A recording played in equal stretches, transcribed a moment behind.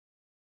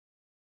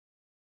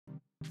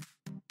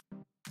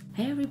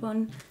Hey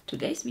everyone,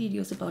 today's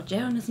video is about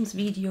Jeranism's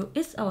video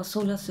Is Our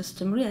Solar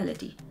System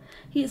Reality?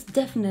 He is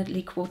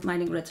definitely quote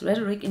mining Rant's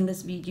rhetoric in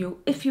this video.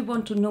 If you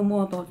want to know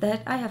more about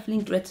that, I have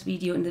linked Rant's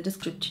video in the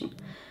description.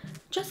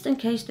 Just in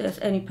case there's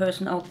any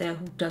person out there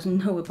who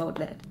doesn't know about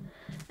that.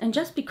 And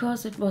just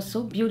because it was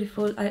so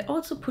beautiful, I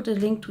also put a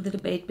link to the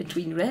debate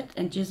between Rant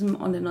and Jism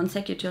on the Non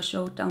Sequitur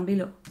show down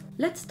below.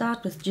 Let's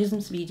start with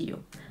Jism's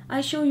video. I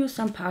show you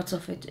some parts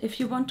of it. If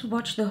you want to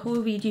watch the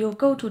whole video,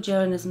 go to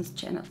Jeranism's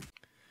channel.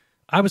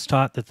 I was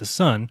taught that the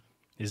sun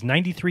is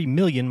 93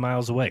 million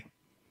miles away.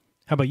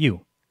 How about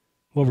you?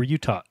 What were you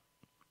taught?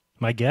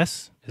 My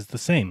guess is the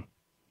same.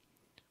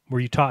 Were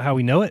you taught how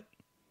we know it?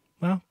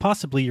 Well,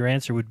 possibly your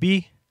answer would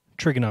be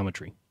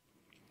trigonometry.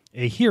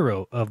 A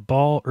hero of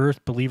ball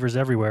earth believers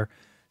everywhere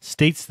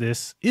states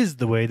this is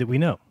the way that we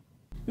know.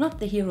 Not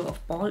the hero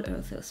of ball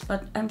earthers,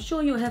 but I'm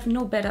sure you have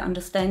no better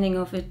understanding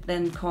of it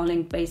than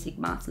calling basic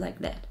maths like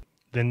that.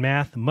 Then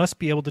math must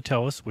be able to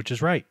tell us which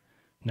is right.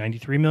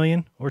 93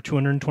 million or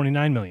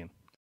 229 million?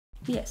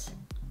 Yes,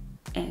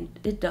 and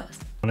it does.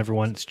 Hello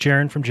everyone, it's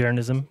Jaron from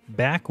Jeranism,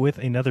 back with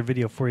another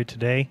video for you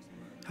today.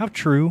 How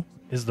true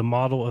is the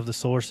model of the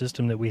solar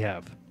system that we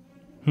have?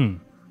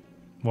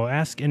 Well,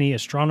 ask any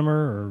astronomer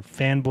or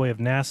fanboy of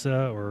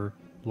NASA or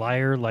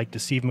liar like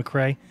Deceive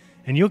McCrae,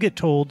 and you'll get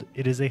told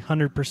it is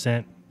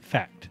 100%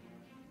 fact.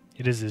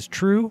 It is as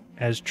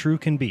true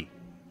can be.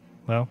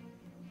 Well,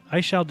 I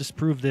shall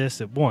disprove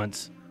this at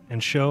once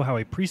and show how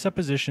a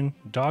presupposition,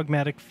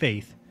 dogmatic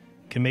faith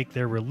can make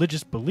their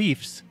religious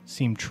beliefs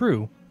seem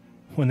true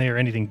when they are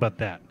anything but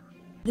that.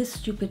 This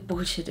stupid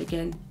bullshit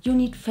again. You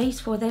need faith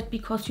for that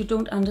because you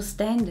don't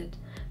understand it.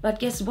 But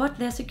guess what?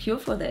 There's a cure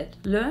for that.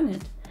 Learn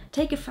it.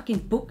 Take a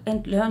fucking book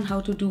and learn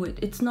how to do it.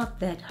 It's not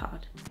that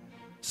hard.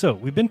 So,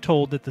 we've been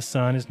told that the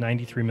sun is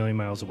 93 million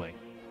miles away.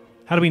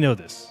 How do we know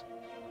this?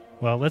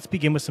 Well, let's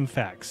begin with some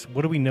facts.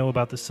 What do we know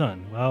about the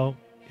sun? Well,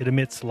 it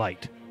emits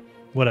light.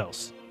 What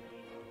else?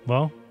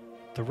 Well,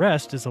 the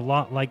rest is a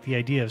lot like the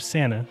idea of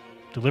Santa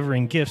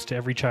delivering gifts to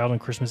every child on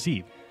Christmas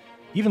Eve.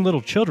 Even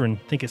little children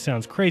think it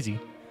sounds crazy,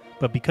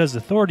 but because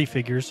authority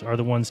figures are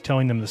the ones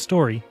telling them the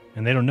story,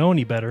 and they don't know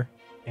any better,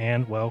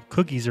 and, well,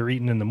 cookies are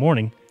eaten in the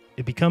morning,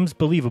 it becomes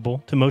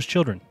believable to most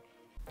children.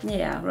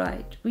 Yeah,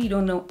 right. We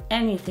don't know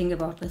anything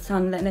about the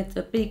sun, then it's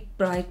a big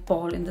bright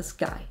ball in the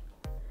sky.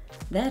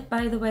 That,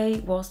 by the way,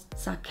 was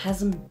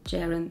sarcasm,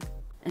 Jaren.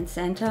 And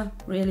Santa?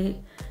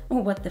 Really? Oh,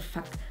 what the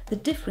fuck. The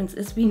difference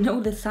is we know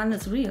the sun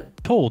is real.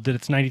 Told that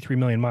it's 93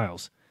 million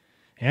miles.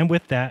 And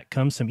with that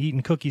comes some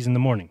eaten cookies in the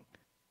morning.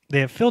 They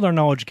have filled our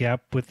knowledge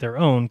gap with their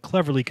own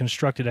cleverly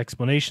constructed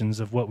explanations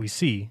of what we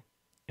see.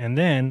 And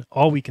then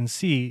all we can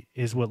see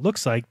is what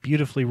looks like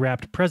beautifully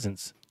wrapped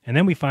presents. And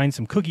then we find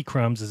some cookie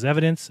crumbs as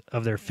evidence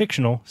of their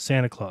fictional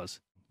Santa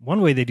Claus.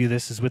 One way they do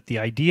this is with the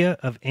idea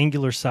of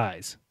angular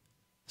size.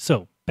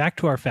 So, back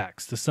to our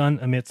facts. The sun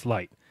emits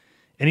light.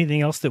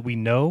 Anything else that we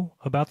know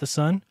about the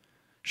sun?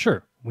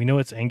 Sure, we know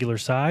its angular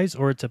size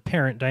or its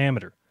apparent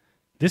diameter.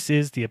 This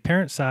is the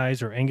apparent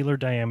size or angular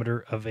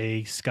diameter of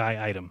a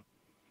sky item.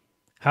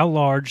 How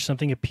large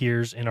something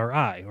appears in our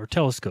eye or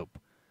telescope.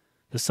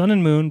 The sun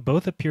and moon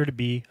both appear to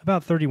be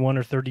about 31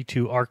 or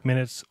 32 arc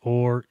minutes,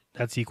 or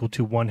that's equal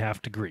to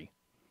 1/2 degree.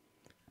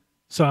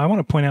 So I want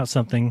to point out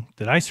something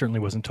that I certainly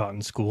wasn't taught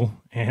in school,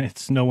 and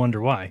it's no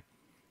wonder why.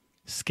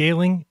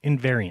 Scaling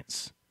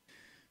invariance.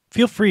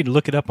 Feel free to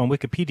look it up on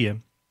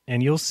Wikipedia,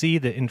 and you'll see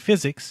that in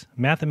physics,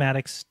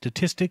 mathematics,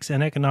 statistics,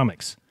 and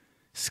economics,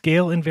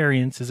 scale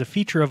invariance is a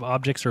feature of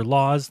objects or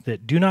laws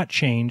that do not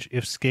change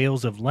if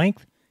scales of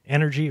length,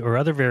 energy, or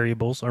other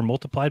variables are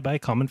multiplied by a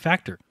common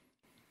factor.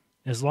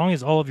 As long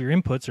as all of your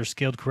inputs are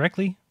scaled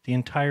correctly, the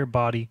entire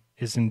body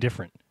is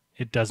indifferent.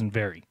 It doesn't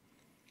vary.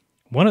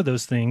 One of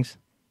those things,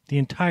 the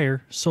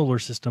entire solar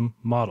system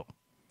model.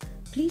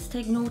 Please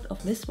take note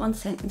of this one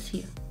sentence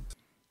here.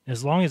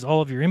 As long as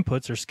all of your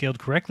inputs are scaled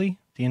correctly,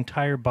 the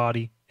entire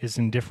body is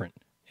indifferent.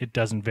 It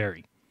doesn't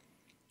vary.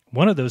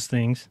 One of those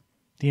things,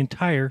 the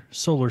entire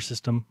solar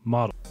system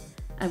model.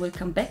 I will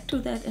come back to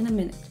that in a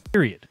minute.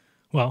 Period.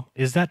 Well,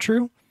 is that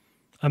true?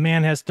 A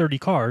man has 30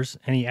 cars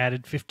and he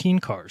added 15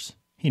 cars.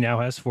 He now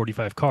has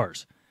 45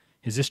 cars.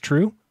 Is this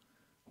true?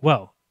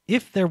 Well,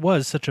 if there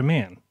was such a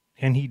man,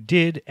 and he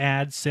did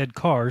add said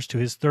cars to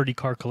his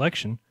 30-car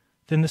collection,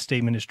 then the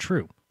statement is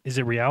true. Is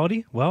it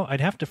reality? Well,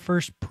 I'd have to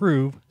first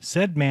prove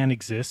said man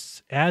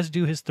exists, as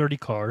do his 30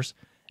 cars,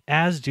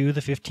 as do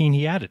the 15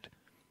 he added.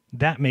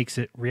 That makes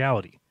it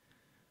reality.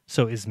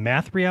 So is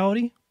math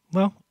reality?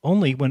 Well,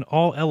 only when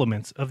all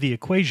elements of the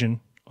equation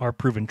are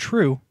proven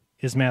true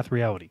is math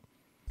reality.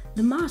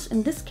 The math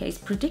in this case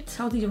predicts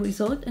how the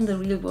result in the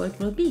real world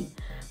will be.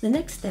 The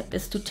next step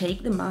is to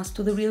take the math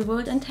to the real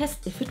world and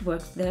test if it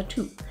works there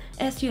too.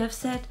 As you have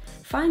said,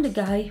 find a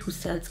guy who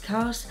sells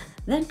cars,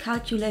 then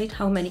calculate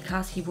how many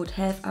cars he would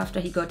have after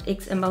he got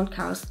X amount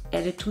cars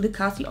added to the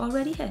cars he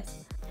already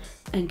has.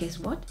 And guess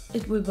what?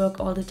 It will work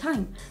all the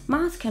time.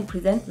 Math can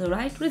present the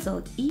right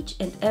result each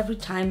and every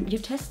time you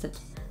test it.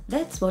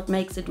 That's what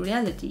makes it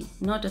reality,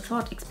 not a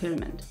thought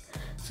experiment.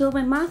 So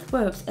when math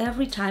works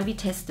every time we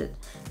test it,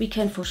 we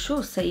can for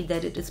sure say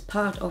that it is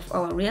part of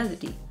our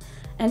reality.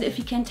 And if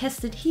we can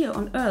test it here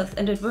on Earth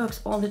and it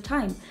works all the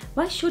time,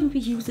 why shouldn't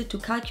we use it to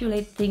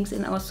calculate things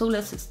in our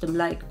solar system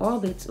like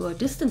orbits or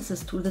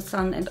distances to the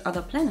Sun and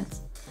other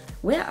planets?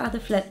 Where are the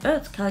flat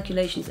Earth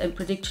calculations and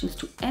predictions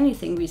to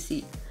anything we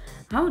see?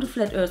 How do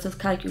flat earthers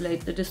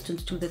calculate the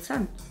distance to the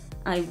Sun?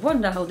 I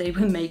wonder how they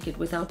will make it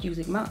without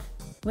using math.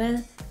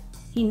 Well,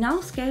 he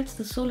now scales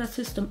the solar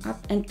system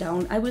up and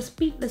down. I will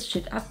speed this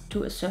shit up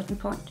to a certain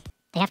point.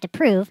 They have to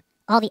prove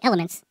all the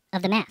elements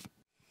of the math.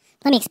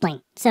 Let me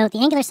explain. So the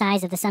angular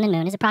size of the Sun and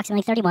Moon is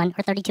approximately 31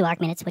 or 32 arc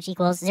minutes, which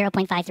equals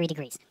 0.53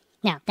 degrees.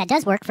 Now, that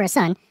does work for a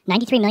Sun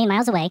 93 million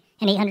miles away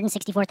and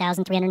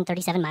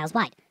 864,337 miles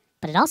wide.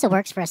 But it also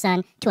works for a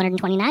Sun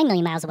 229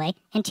 million miles away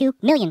and 2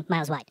 million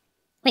miles wide.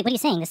 Wait, what are you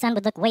saying? The Sun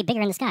would look way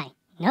bigger in the sky.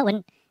 No, it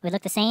wouldn't. It would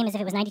look the same as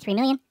if it was 93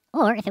 million,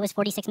 or if it was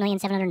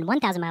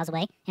 46,701,000 miles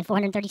away and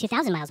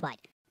 432,000 miles wide.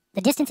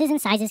 The distances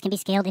and sizes can be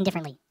scaled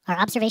indifferently. Our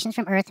observations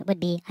from Earth would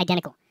be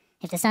identical.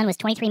 If the Sun was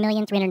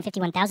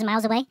 23,351,000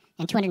 miles away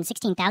and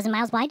 216,000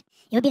 miles wide,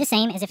 it would be the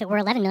same as if it were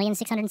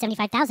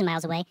 11,675,000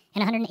 miles away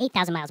and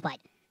 108,000 miles wide.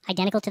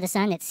 Identical to the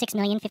Sun that's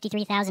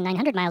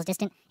 6,053,900 miles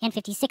distant and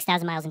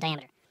 56,000 miles in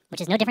diameter,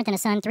 which is no different than a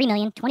Sun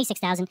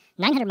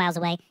 3,026,900 miles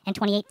away and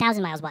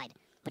 28,000 miles wide,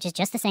 which is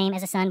just the same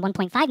as a Sun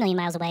 1.5 million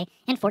miles away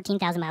and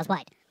 14,000 miles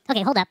wide.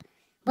 Okay, hold up.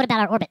 What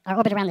about our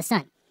orbit around the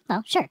Sun?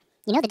 Well, sure.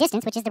 You know the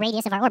distance, which is the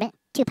radius of our orbit.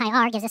 2 pi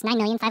r gives us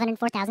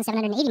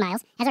 9,504,780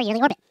 miles as our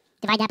yearly orbit.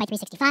 Divide that by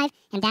 365,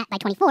 and that by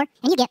 24,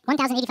 and you get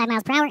 1,085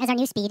 miles per hour as our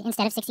new speed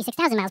instead of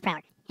 66,000 miles per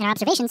hour. And our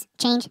observations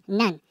change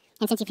none.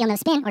 And since you feel no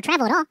spin or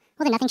travel at all,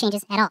 well then nothing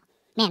changes at all.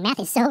 Man, math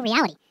is so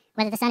reality.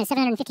 Whether the Sun is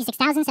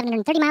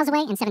 756,730 miles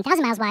away and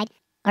 7,000 miles wide,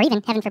 or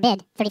even, heaven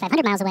forbid,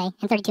 3,500 miles away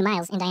and 32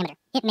 miles in diameter.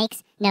 It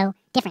makes no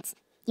difference.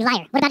 You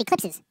liar. What about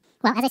eclipses?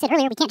 Well, as I said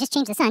earlier, we can't just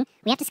change the Sun.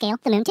 We have to scale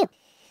the Moon too.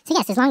 So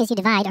yes, as long as you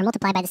divide or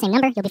multiply by the same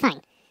number, you'll be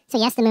fine. So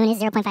yes, the Moon is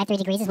 0.53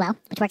 degrees as well,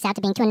 which works out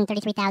to being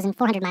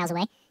 233,400 miles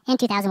away and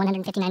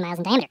 2,159 miles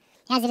in diameter,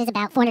 as it is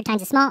about 400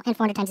 times as small and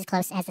 400 times as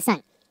close as the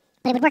Sun.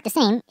 But it would work the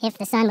same if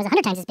the Sun was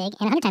 100 times as big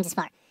and 100 times as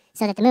far,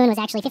 so that the Moon was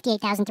actually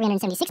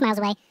 58,376 miles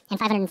away and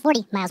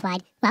 540 miles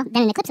wide. Well,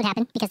 then an eclipse would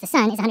happen because the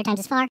Sun is 100 times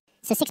as far,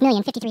 so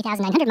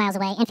 6,053,900 miles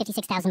away and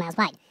 56,000 miles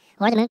wide.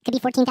 Or the Moon could be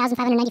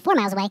 14,594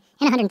 miles away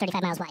and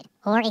 135 miles wide,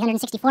 or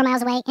 864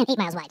 miles away and 8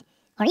 miles wide,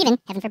 or even,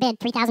 heaven forbid,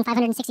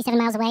 3,567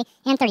 miles away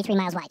and 33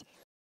 miles wide.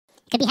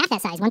 It could be half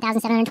that size,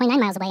 1,729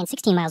 miles away and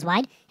 16 miles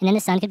wide, and then the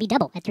Sun could be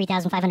double at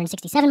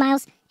 3,567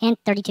 miles and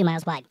 32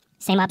 miles wide.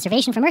 Same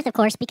observation from Earth, of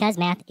course, because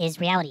math is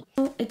reality.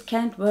 It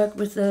can't work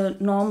with the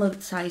normal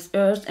size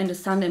Earth and the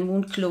Sun and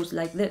Moon close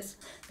like this,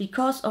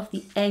 because of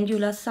the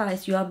angular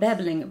size you are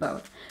babbling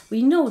about.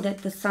 We know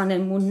that the Sun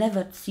and Moon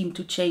never seem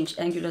to change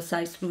angular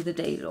size through the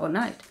day or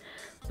night.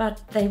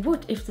 But they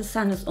would if the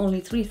Sun is only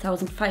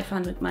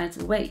 3,500 miles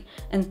away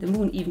and the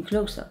Moon even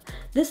closer.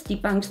 This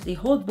debunks the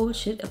whole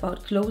bullshit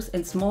about close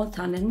and small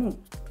Sun and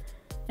Moon.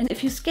 And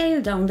if you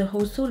scale down the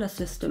whole solar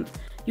system,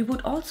 you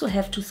would also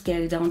have to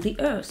scale down the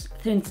Earth,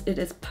 since it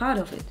is part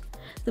of it.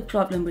 The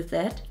problem with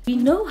that, we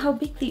know how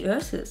big the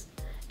Earth is,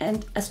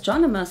 and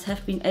astronomers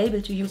have been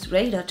able to use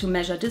radar to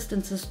measure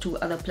distances to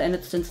other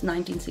planets since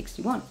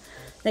 1961.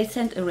 They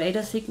send a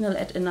radar signal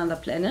at another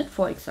planet,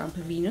 for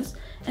example Venus,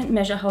 and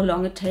measure how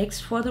long it takes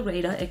for the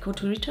radar echo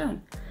to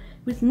return.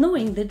 With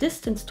knowing the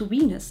distance to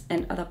Venus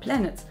and other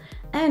planets,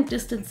 and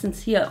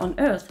distances here on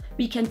Earth,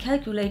 we can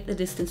calculate the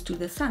distance to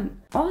the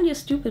Sun. All your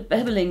stupid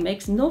babbling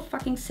makes no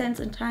fucking sense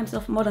in times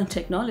of modern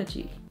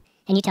technology.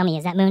 And you tell me,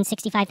 is that Moon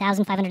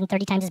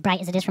 65,530 times as bright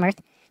as it is from Earth?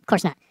 Of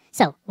course not.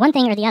 So, one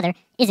thing or the other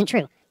isn't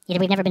true. Either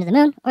we've never been to the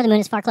Moon, or the Moon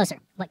is far closer.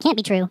 What can't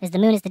be true is the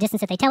Moon is the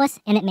distance that they tell us,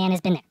 and that man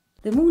has been there.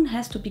 The Moon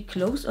has to be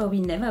close or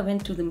we never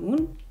went to the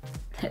Moon?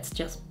 That's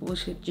just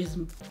bullshit,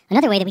 Jism.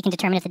 Another way that we can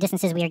determine if the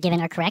distances we are given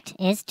are correct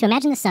is to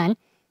imagine the Sun,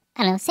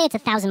 I don't know, say it's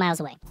 1,000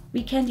 miles away.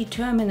 We can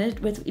determine it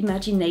with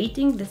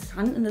imaginating the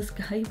Sun in the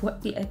sky.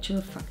 What the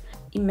actual fuck?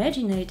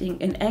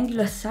 Imaginating an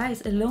angular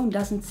size alone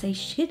doesn't say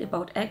shit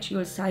about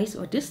actual size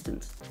or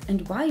distance.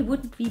 And why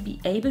wouldn't we be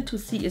able to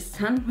see a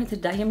Sun with a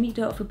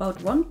diameter of about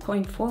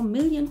 1.4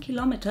 million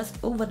kilometers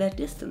over that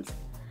distance?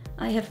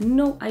 I have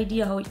no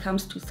idea how it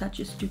comes to such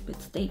a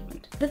stupid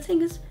statement. The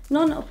thing is,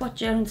 none of what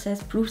Jaren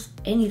says proves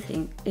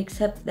anything,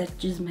 except that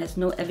Jism has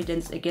no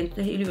evidence against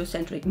the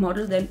heliocentric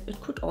model, then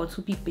it could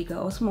also be bigger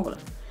or smaller.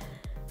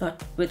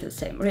 But with the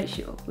same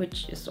ratio,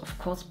 which is of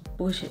course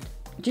bullshit.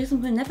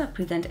 Jism will never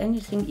present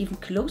anything even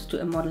close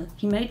to a model.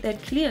 He made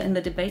that clear in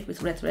the debate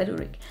with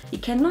Rethoric. He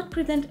cannot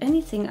present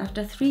anything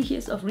after 3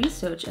 years of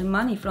research and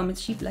money from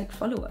his sheep-like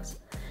followers.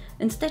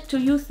 Instead, to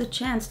use the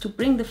chance to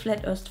bring the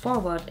flat Earth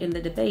forward in the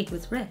debate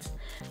with Reds,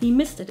 he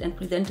missed it and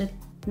presented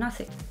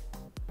nothing.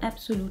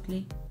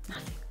 Absolutely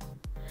nothing.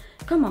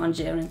 Come on,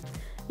 Jaren.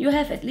 You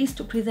have at least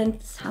to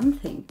present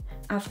something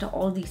after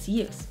all these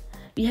years.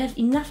 We have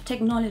enough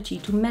technology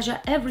to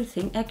measure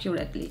everything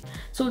accurately,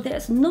 so there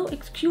is no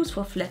excuse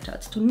for flat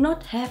Earths to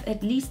not have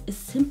at least a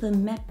simple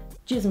map.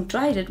 Jism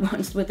tried it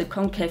once with the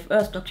Concave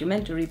Earth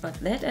documentary, but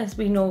that, as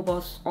we know,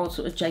 was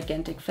also a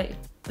gigantic fail.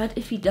 But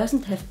if he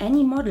doesn't have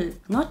any model,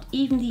 not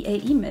even the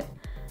AE map,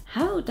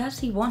 how does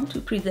he want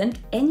to present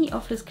any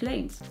of his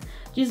claims?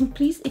 Jism,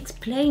 please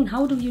explain,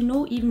 how do you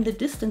know even the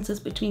distances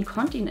between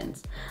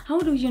continents? How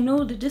do you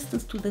know the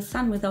distance to the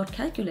sun without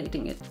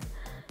calculating it?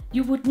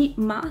 You would need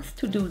math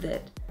to do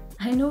that.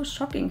 I know,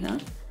 shocking, huh?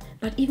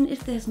 But even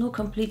if there's no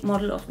complete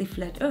model of the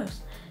flat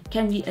Earth,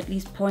 can we at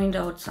least point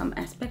out some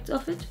aspects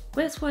of it?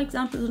 Where's, for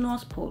example, the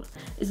North Pole?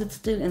 Is it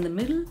still in the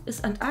middle?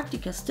 Is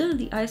Antarctica still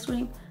the ice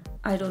ring?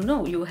 I don't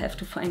know, you have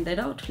to find that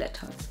out, flat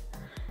hearts.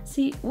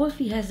 See,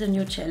 Wolfie has a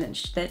new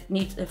challenge that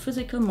needs a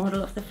physical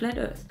model of the flat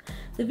Earth.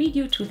 The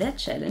video to that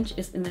challenge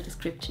is in the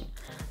description.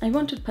 I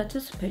want to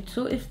participate,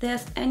 so if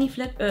there's any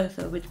flat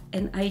earther with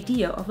an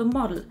idea of a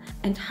model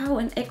and how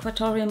an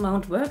equatorial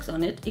mount works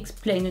on it,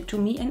 explain it to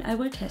me and I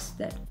will test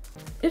that.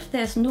 If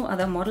there's no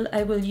other model,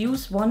 I will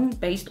use one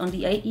based on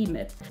the AE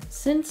map,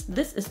 since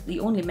this is the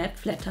only map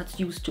flathearts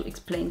use to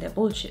explain their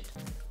bullshit.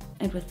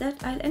 And with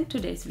that, I'll end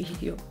today's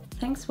video.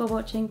 Thanks for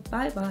watching,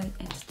 bye bye,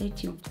 and stay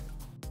tuned.